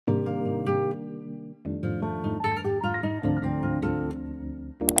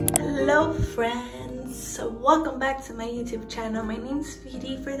Hello friends, welcome back to my YouTube channel. My name's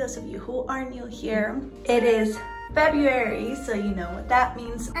Vidi. For those of you who are new here, it is February, so you know what that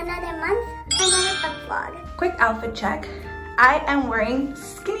means. Another month, another book vlog. Quick outfit check. I am wearing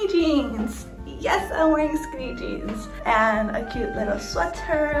skinny jeans. Yes, I'm wearing skinny jeans and a cute little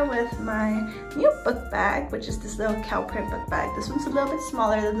sweater with my new book bag, which is this little cow print book bag. This one's a little bit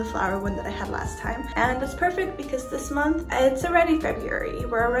smaller than the flower one that I had last time, and it's perfect because this month it's already February.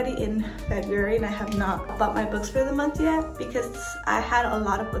 We're already in February and I have not bought my books for the month yet because I had a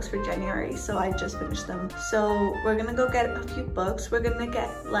lot of books for January, so I just finished them. So we're gonna go get a few books. We're gonna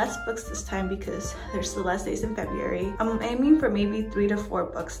get less books this time because there's still less days in February. I'm aiming for maybe 3 to 4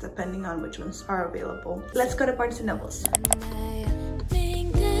 books depending on which ones are available. Let's go to Barnes & Nobles.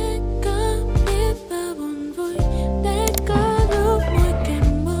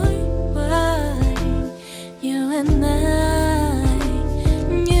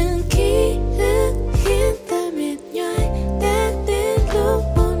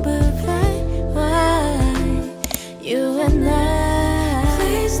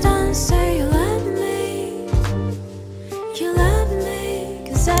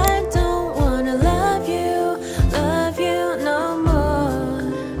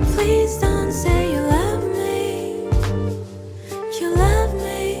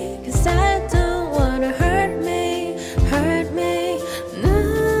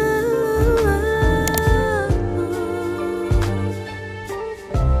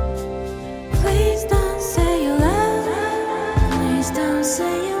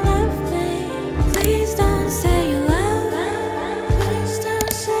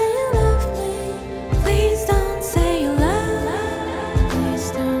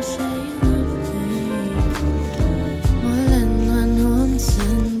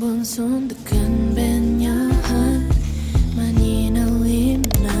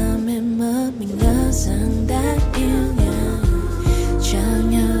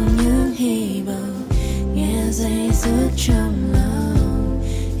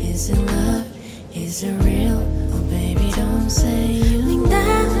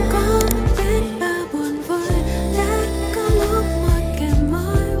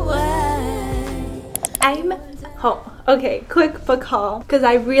 I'm home. Okay, quick book haul because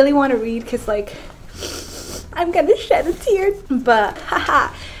I really want to read because like I'm gonna shed a tear, but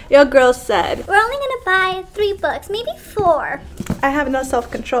haha, your girl said We're only gonna buy 3 books, maybe 4. I have no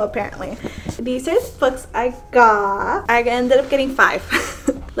self-control apparently. These are the books I got. I ended up getting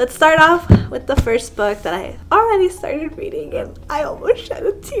 5. Let's start off with the first book that I already started reading and I almost shed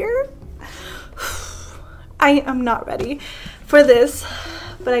a tear. I am not ready for this,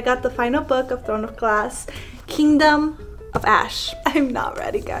 but I got the final book of Throne of Glass, Kingdom of Ash. I'm not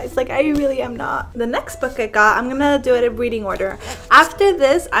ready, guys. Like, I really am not. The next book I got, I'm gonna do it in reading order. After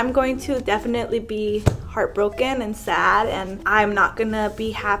this, I'm going to definitely be heartbroken and sad, and I'm not gonna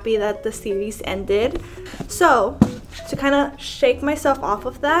be happy that the series ended. So, to kind of shake myself off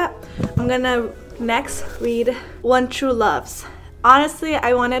of that, I'm gonna next read One True Loves. Honestly,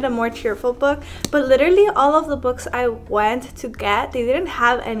 I wanted a more cheerful book, but literally all of the books I went to get, they didn't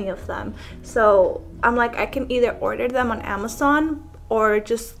have any of them. So I'm like, I can either order them on Amazon or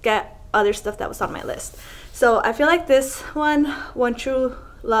just get other stuff that was on my list. So I feel like this one, One True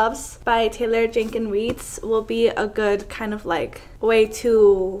Loves by Taylor Jenkins Reid, will be a good kind of like way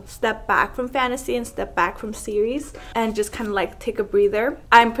to step back from fantasy and step back from series and just kind of like take a breather.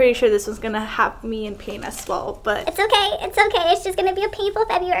 I'm pretty sure this one's gonna have me in pain as well, but it's okay, it's okay. It's just gonna be a painful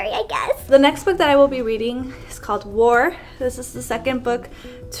February, I guess. The next book that I will be reading is called War. This is the second book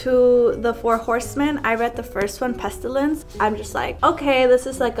to the 4 Horsemen. I read the first one, Pestilence. I'm just like, okay, this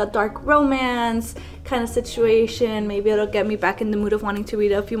is like a dark romance kind of situation. Maybe it'll get me back in the mood of wanting to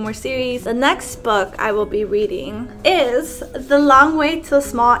read a few more series. The next book I will be reading is The Long Way to a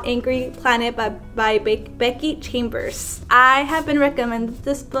Small Angry Planet by Becky Chambers. I have been recommended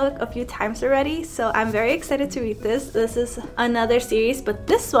this book a few times already, so I'm very excited to read this. This is another series, but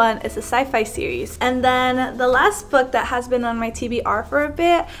this one is a sci-fi series. And then the last book that has been on my TBR for a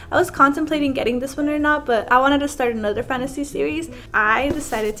bit, I was contemplating getting this one or not, but I wanted to start another fantasy series. I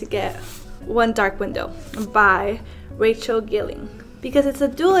decided to get One Dark Window by Rachel Gilling, because it's a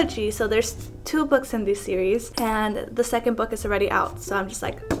duology, so there's 2 books in this series and the second book is already out, so I'm just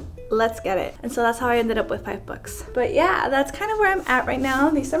like, let's get it. And so that's how I ended up with 5 books. But yeah, that's kind of where I'm at right now.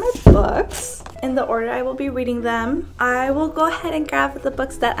 These are my books in the order I will be reading them. I will go ahead and grab the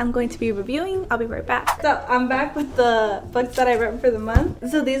books that I'm going to be reviewing. I'll be right back. So I'm back with the books that I read for the month.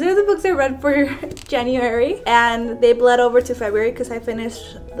 So these are the books I read for January, and they bled over to February because I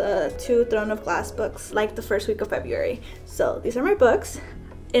finished the 2 Throne of Glass books like the first week of February. So these are my books.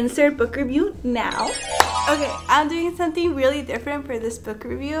 insert book review now. Okay, I'm doing something really different for this book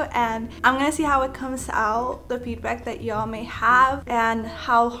review, and I'm gonna see how it comes out, the feedback that y'all may have, and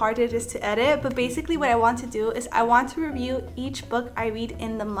how hard it is to edit. But basically what I want to do is I want to review each book I read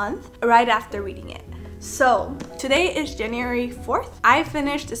in the month right after reading it. So today is January 4th. I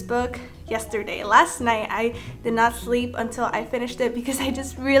finished this book yesterday. Last night I did not sleep until I finished it because I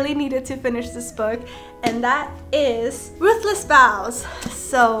just really needed to finish this book, and that is Ruthless Vows.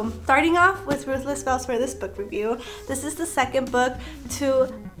 So starting off with Ruthless Vows for this book review, this is the second book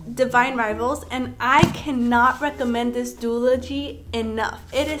to Divine Rivals, and I cannot recommend this duology enough.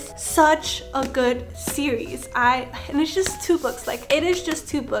 It is such a good series. And it's just 2 books. Like, it is just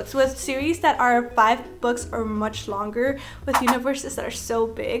 2 books. With series that are 5 books or much longer, with universes that are so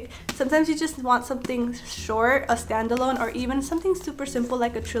big, sometimes you just want something short, a standalone, or even something super simple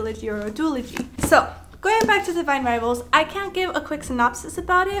like a trilogy or a duology. So going back to Divine Rivals, I can't give a quick synopsis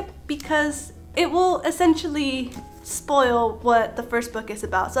about it because it will essentially spoil what the first book is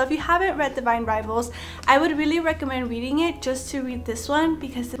about. So if you haven't read Divine Rivals, I would really recommend reading it just to read this one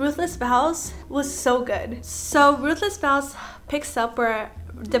because Ruthless Vows was so good. So Ruthless Vows picks up where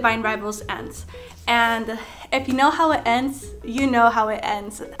Divine Rivals ends, and if you know how it ends, you know how it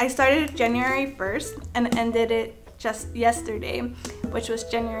ends. I started January 1st and ended it just yesterday, which was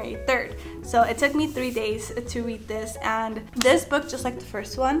January 3rd. So it took me 3 days to read this, and this book, just like the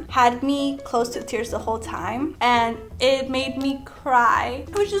first one, had me close to tears the whole time, and it made me cry.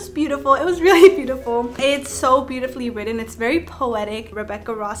 It was just beautiful. It was really beautiful. It's so beautifully written. It's very poetic.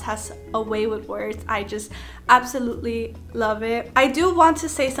 Rebecca Ross has a way with words. I just absolutely love it. I do want to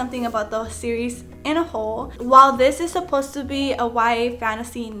say something about the series in a whole. While this is supposed to be a YA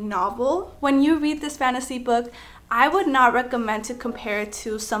fantasy novel, when you read this fantasy book, I would not recommend to compare it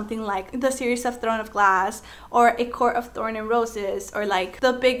to something like the series of Throne of Glass or A Court of Thorn and Roses, or like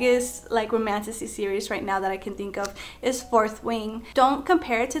the biggest like romantasy series right now that I can think of is Fourth Wing. Don't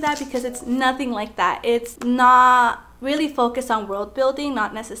compare it to that because it's nothing like that. It's not really focused on world building,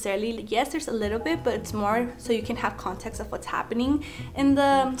 not necessarily. Yes, there's a little bit, but it's more so you can have context of what's happening in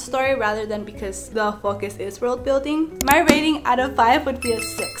the story rather than because the focus is world building. My rating out of 5 would be a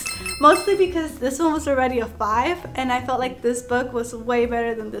 6. Mostly because this one was already a 5 and I felt like this book was way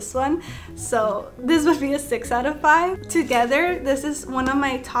better than this one. So this would be a 6 out of 5. Together, this is one of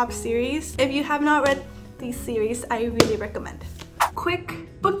my top series. If you have not read these series, I really recommend.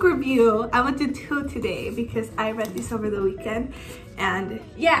 Quick book review. I went to 2 today because I read these over the weekend, and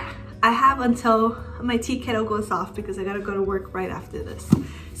yeah, I have until my tea kettle goes off because I gotta go to work right after this.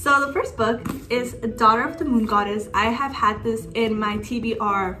 So the first book is Daughter of the Moon Goddess. I have had this in my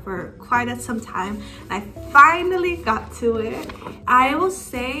TBR for quite some time. I finally got to it. I will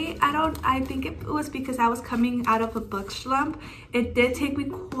say, I think it was because I was coming out of a book slump. It did take me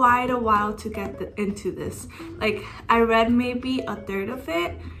quite a while to get into this. Like, I read maybe a third of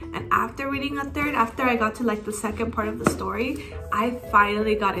it, and after reading a third, after I got to like the second part of the story, I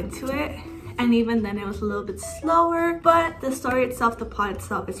finally got into it. And even then it was a little bit slower, but the story itself, the plot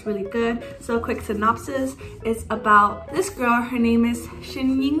itself is really good. So a quick synopsis is about this girl. Her name is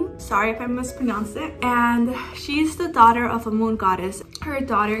Xinying. Sorry if I mispronounced it. And she's the daughter of a moon goddess. Her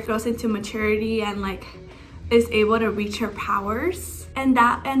daughter grows into maturity and like is able to reach her powers, and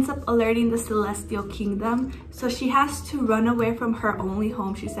that ends up alerting the celestial kingdom. So she has to run away from her only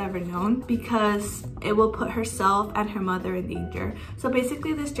home she's ever known because it will put herself and her mother in danger. So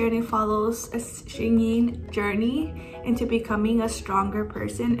basically this journey follows a Xinying journey into becoming a stronger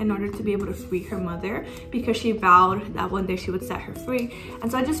person in order to be able to free her mother, because she vowed that one day she would set her free.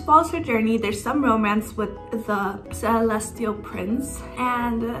 And so it just follows her journey. There's some romance with the celestial prince,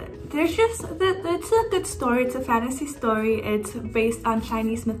 and it's a good story. It's a fantasy story. It's based on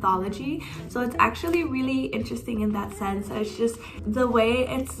Chinese mythology, so it's actually really interesting in that sense. It's just the way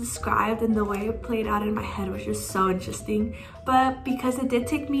it's described and the way it played out in my head was just so interesting. But because it did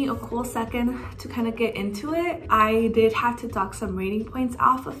take me a cool second to kind of get into it, I did have to dock some rating points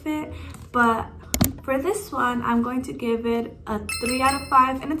off of it. But for this one, I'm going to give it a 3 out of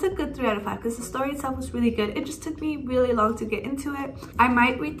 5, and it's a good 3 out of 5 because the story itself was really good. It just took me really long to get into it. I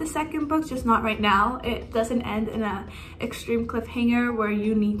might read the second book, just not right now. It doesn't end in an extreme cliffhanger where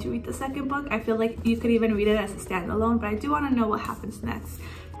you need to read the second book. I feel like you could even read it as a standalone, but I do want to know what happens next.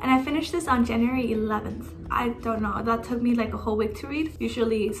 And I finished this on January 11th. I don't know, that took me like a whole week to read.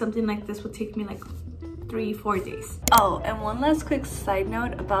 Usually something like this would take me like 3-4 days. Oh, and one last quick side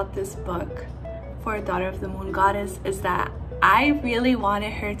note about this book for Daughter of the Moon Goddess is that I really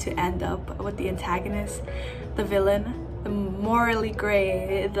wanted her to end up with the antagonist, the villain, the morally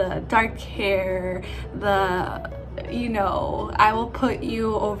gray, the dark hair, the you know, I will put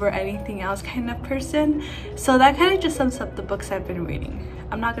you over anything else kind of person. So that kind of just sums up the books I've been reading.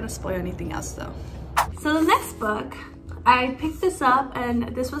 I'm not gonna spoil anything else though. So the next book, I picked this up,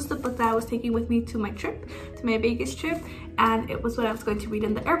 and this was the book that I was taking with me to my trip, to my Vegas trip, and it was what I was going to read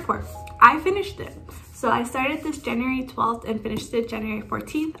in the airport. I finished it. So I started this January 12th and finished it January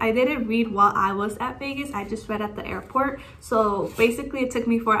 14th. I didn't read while I was at Vegas, I just read at the airport. So basically it took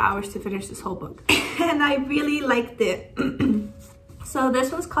me 4 hours to finish this whole book. And I really liked it. So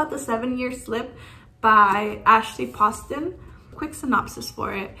this one's called The 7-Year Slip by Ashley Poston. Quick synopsis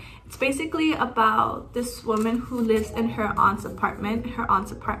for it. It's basically about this woman who lives in her aunt's apartment. Her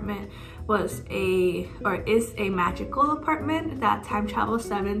aunt's apartment is a magical apartment that time travels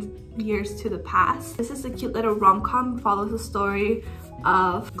 7 years to the past. This is a cute little rom-com, follows the story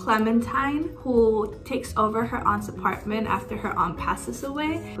of Clementine, who takes over her aunt's apartment after her aunt passes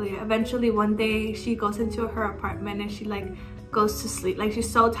away. Eventually one day she goes into her apartment and she goes to sleep. Like, she's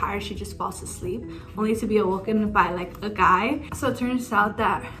so tired she just falls asleep, only to be awoken by like a guy. So it turns out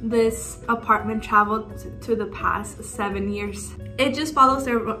that this apartment traveled to the past 7 years. It just follows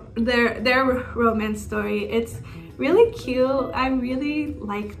their romance story. It's really cute. I really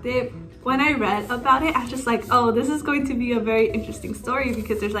liked it. When I read about it, I was just like, oh, this is going to be a very interesting story,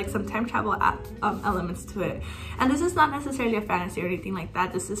 because there's like some time travel elements to it. And this is not necessarily a fantasy or anything like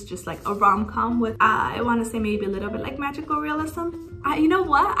that. This is just like a rom-com with, I want to say maybe a little bit like magical realism. You know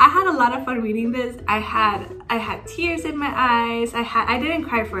what? I had a lot of fun reading this. I had tears in my eyes. I didn't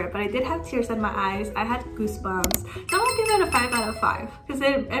cry for it, but I did have tears in my eyes. I had goosebumps. So I'm gonna give it a 5 out of 5 because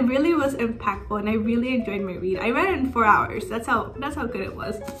it really was impactful and I really enjoyed my read. I read it in 4 hours. That's how good it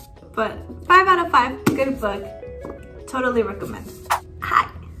was. But 5 out of 5, good book. Totally recommend. Hi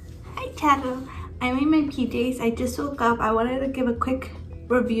channel. I'm in my PJs. I just woke up. I wanted to give a quick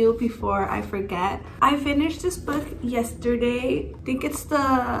review before I forget. I finished this book yesterday. I think it's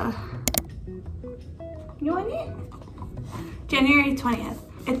the January 20th.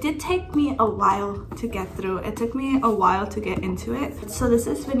 It did take me a while to get through. It took me a while to get into it. So this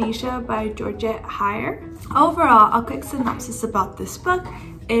is Venetia by Georgette Heyer. Overall, a quick synopsis about this book.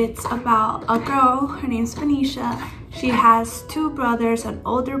 It's about a girl, her name's Venetia. She has 2 brothers, an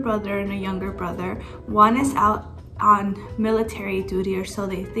older brother and a younger brother. One is out on military duty, or so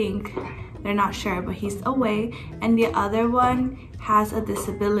they think. They're not sure, but he's away. And the other one has a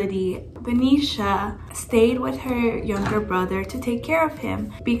disability. Venetia stayed with her younger brother to take care of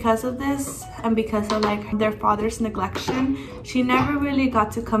him. Because of this, and because of like their father's neglection, she never really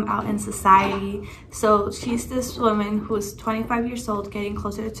got to come out in society. So she's this woman who's 25 years old, getting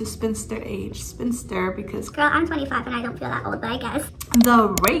closer to spinster age. Spinster because... Girl, I'm 25 and I don't feel that old, but I guess.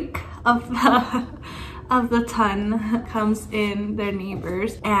 The rake of the ton comes in, their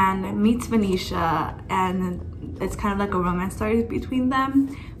neighbors, and meets Venetia, and it's kind of like a romance story between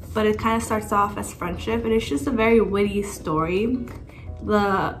them, but it kind of starts off as friendship, and it's just a very witty story.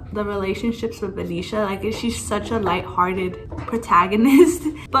 The relationships with Venetia, like, she's such a light-hearted protagonist.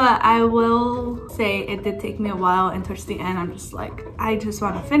 But I will say it did take me a while, and towards the end I'm just like, I just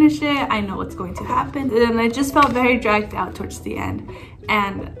want to finish it. I know what's going to happen, and it just felt very dragged out towards the end.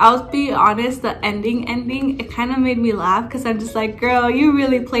 And I'll be honest, the ending, it kind of made me laugh, because I'm just like, girl, you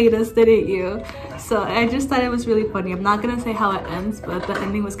really played us, didn't you? So I just thought it was really funny. I'm not gonna say how it ends, but the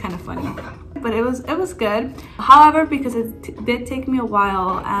ending was kind of funny. But it was good. However, because it did take me a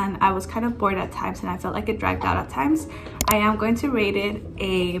while and I was kind of bored at times and I felt like it dragged out at times, I am going to rate it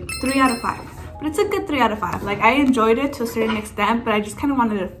a 3 out of 5. But it's a good 3 out of 5. Like, I enjoyed it to a certain extent, but I just kind of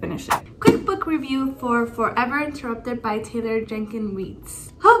wanted to finish it. Quick book review for Forever Interrupted by Taylor Jenkins Reid.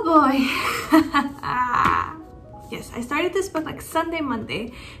 Oh boy. Yes, I started this book like Sunday,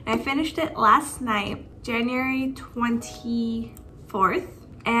 Monday, and I finished it last night, January 24th.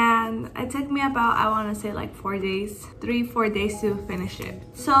 And it took me about, I want to say like 4 days, 3-4 days to finish it.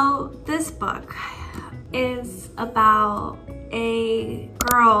 So this book is about a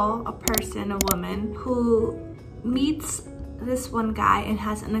girl, a person, a woman who meets this one guy and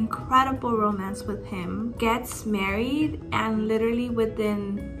has an incredible romance with him, gets married, and literally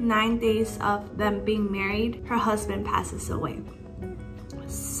within 9 days of them being married, her husband passes away.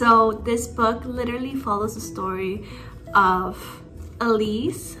 So this book literally follows the story of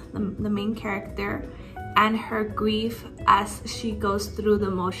Elise, the main character, and her grief as she goes through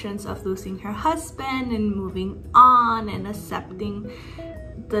the motions of losing her husband and moving on and accepting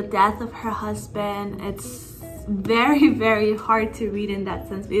the death of her husband. It's very, very hard to read in that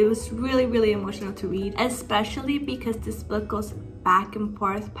sense. It was really, really emotional to read, especially because this book goes back and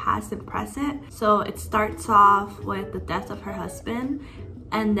forth, past and present. So it starts off with the death of her husband,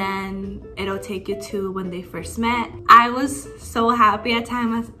 and then it'll take you to when they first met. I was so happy at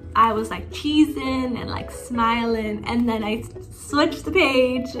times. I was like cheesing and like smiling, and then I switched the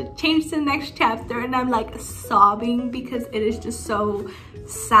page, changed to the next chapter, and I'm like sobbing because it is just so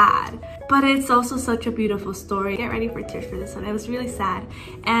sad. But it's also such a beautiful story. Get ready for tears for this one. It was really sad.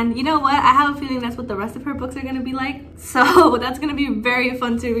 And you know what? I have a feeling that's what the rest of her books are gonna be like. So that's gonna be very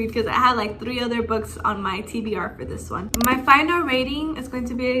fun to read because I had like 3 other books on my TBR for this one. My final rating is going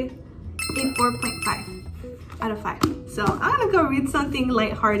to be a 4.5 out of 5. So I'm gonna go read something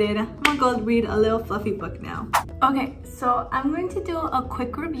lighthearted. I'm gonna go read a little fluffy book now. Okay, so I'm going to do a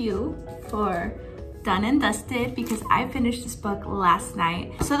quick review for Done and Dusted because I finished this book last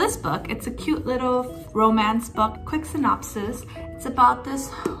night. So this book, it's a cute little romance book. Quick synopsis. It's about this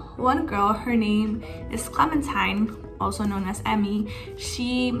one girl. Her name is Clementine, also known as Emmy.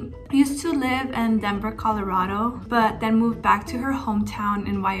 She used to live in Denver, Colorado, but then moved back to her hometown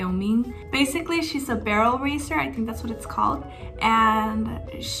in Wyoming. Basically, she's a barrel racer, I think that's what it's called, and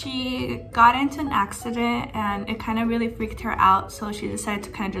she got into an accident and it kind of really freaked her out, so she decided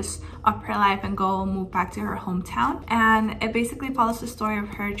to kind of just up her life and go move back to her hometown. And it basically follows the story of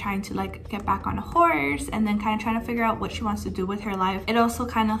her trying to like get back on a horse and then kind of trying to figure out what she wants to do with her life. It also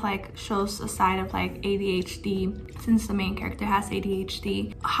kind of like shows a side of like ADHD, since the main character has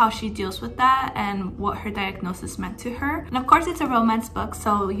ADHD, how she deals with that and what her diagnosis meant to her. And of course it's a romance book,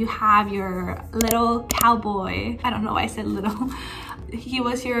 so you have your little cowboy. I don't know why I said little. He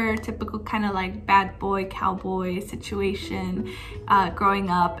was your typical kind of like bad boy cowboy situation, growing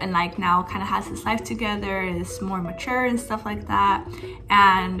up, and like now kind of has his life together, is more mature and stuff like that.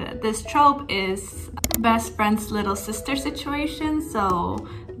 And this trope is best friend's little sister situation. So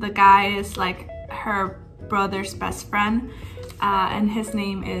the guy is like her brother's best friend, and his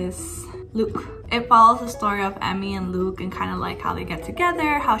name is Luke. It follows the story of Emmy and Luke and kind of like how they get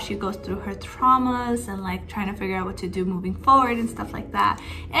together, how she goes through her traumas and like trying to figure out what to do moving forward and stuff like that.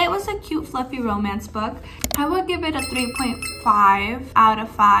 It was a cute fluffy romance book. I would give it a 3.5 out of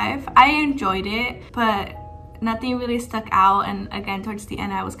 5. I enjoyed it, but nothing really stuck out. And again, towards the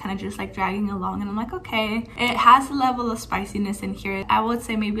end I was kind of just like dragging along and I'm like, okay, it has a level of spiciness in here. I would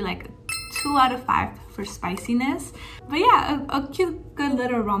say maybe like 2 out of 5 for spiciness. But yeah, a cute, good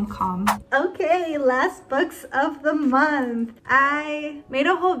little rom-com. Okay, last books of the month. I made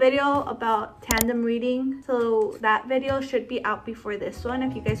a whole video about tandem reading, so that video should be out before this one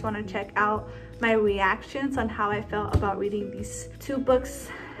if you guys want to check out my reactions on how I felt about reading these 2 books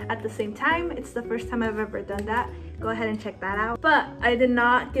at the same time. It's the first time I've ever done that. Go ahead and check that out. But I did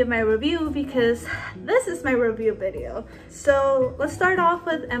not give my review because this is my review video. So let's start off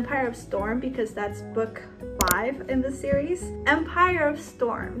with Empire of Storm because that's book 5 in the series. Empire of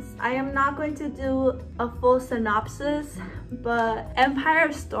Storms. I am not going to do a full synopsis, but Empire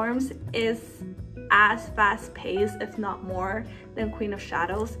of Storms is as fast-paced, if not more, than Queen of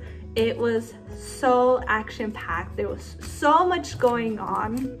Shadows. It was so action-packed. There was so much going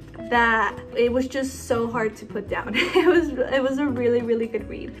on that it was just so hard to put down. It was a really, really good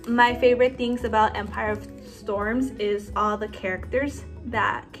read. My favorite things about Empire of Storms is all the characters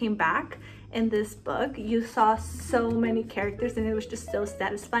that came back in this book. You saw so many characters and it was just so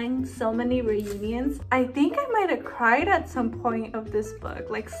satisfying. So many reunions. I think I might have cried at some point of this book,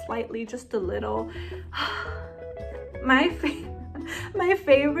 like slightly, just a little. My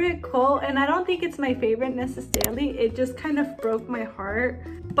favorite quote, and I don't think it's my favorite necessarily, it just kind of broke my heart,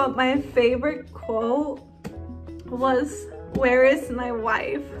 but my favorite quote was, "Where is my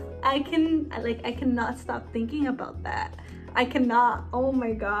wife?" I cannot stop thinking about that. I cannot. Oh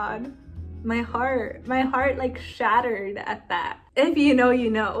my god. My heart like shattered at that. If you know,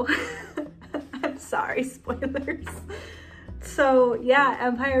 you know. I'm sorry, spoilers. So yeah,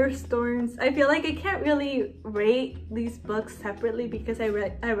 Empire of Storms. I feel like I can't really rate these books separately because I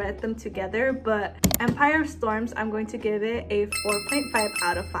read them together, but Empire of Storms, I'm going to give it a 4.5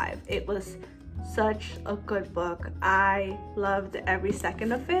 out of 5. It was such a good book. I loved every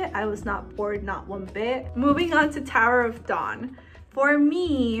second of it. I was not bored, not one bit. Moving on to Tower of Dawn. For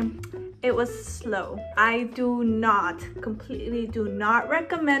me, it was slow. I completely do not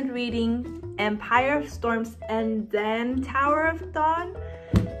recommend reading Empire of Storms and then Tower of Dawn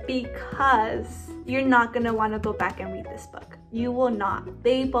because you're not gonna want to go back and read this book. You will not.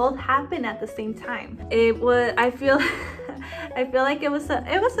 They both happen at the same time. I feel like it was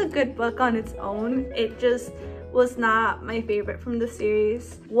a good book on its own. It just was not my favorite from the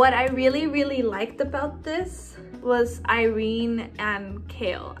series. What I really, really liked about this was Irene and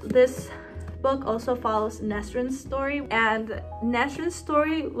Kale. This book also follows Nesrin's story, and Nesrin's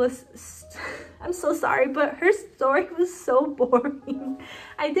story was I'm so sorry, but her story was so boring.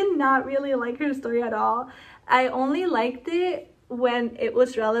 I did not really like her story at all. I only liked it when it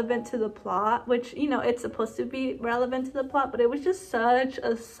was relevant to the plot, which, you know, it's supposed to be relevant to the plot, but it was just such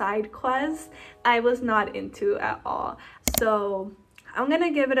a side quest I was not into at all. So I'm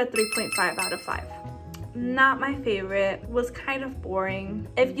gonna give it a 3.5 out of 5. Not my favorite, was kind of boring.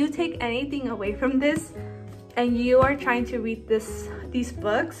 If you take anything away from this and you are trying to read these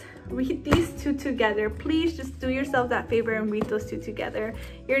books, read these two together. Please just do yourself that favor and read those two together.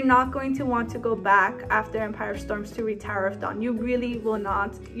 You're not going to want to go back after Empire of Storms to read Tower of Dawn. You really will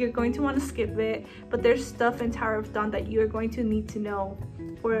not. You're going to want to skip it, but there's stuff in Tower of Dawn that you're going to need to know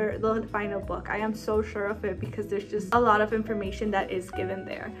for the final book. I am so sure of it because there's just a lot of information that is given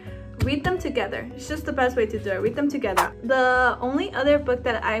there. Read them together. It's just the best way to do it. Read them together. The only other book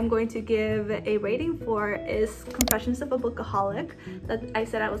that I'm going to give a rating for is Confessions of a Bookaholic, that I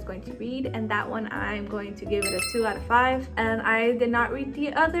said I was going to read, and that one I'm going to give it a 2 out of 5. And I did not read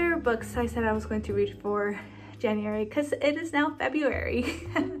the other books I said I was going to read for January because it is now February.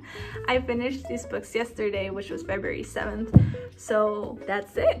 I finished these books yesterday, which was February 7th. So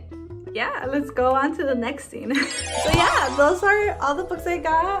that's it. Yeah, let's go on to the next scene. So yeah, those are all the books I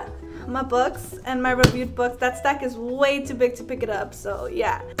got. My books and my reviewed books. That stack is way too big to pick it up, so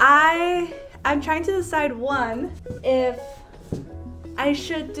yeah. I'm trying to decide, one, if I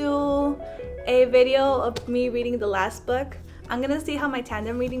should do a video of me reading the last book. I'm gonna see how my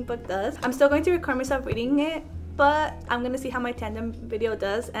tandem reading book does. I'm still going to record myself reading it, but I'm gonna see how my tandem video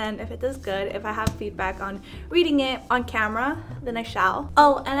does, and if it does good, if I have feedback on reading it on camera, then I shall.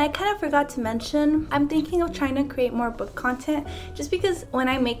 Oh, and I kind of forgot to mention, I'm thinking of trying to create more book content, just because when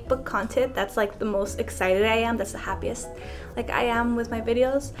I make book content, that's like the most excited I am, that's the happiest like I am with my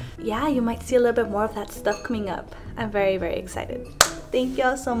videos. Yeah, you might see a little bit more of that stuff coming up. I'm very, very excited. Thank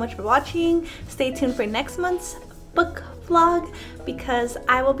y'all so much for watching. Stay tuned for next month's book vlog because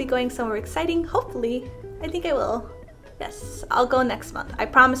I will be going somewhere exciting, hopefully. I think I will. Yes, I'll go next month. I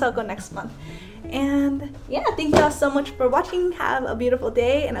promise I'll go next month. And yeah, thank y'all so much for watching. Have a beautiful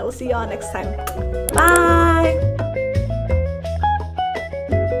day, and I will see y'all next time. Bye!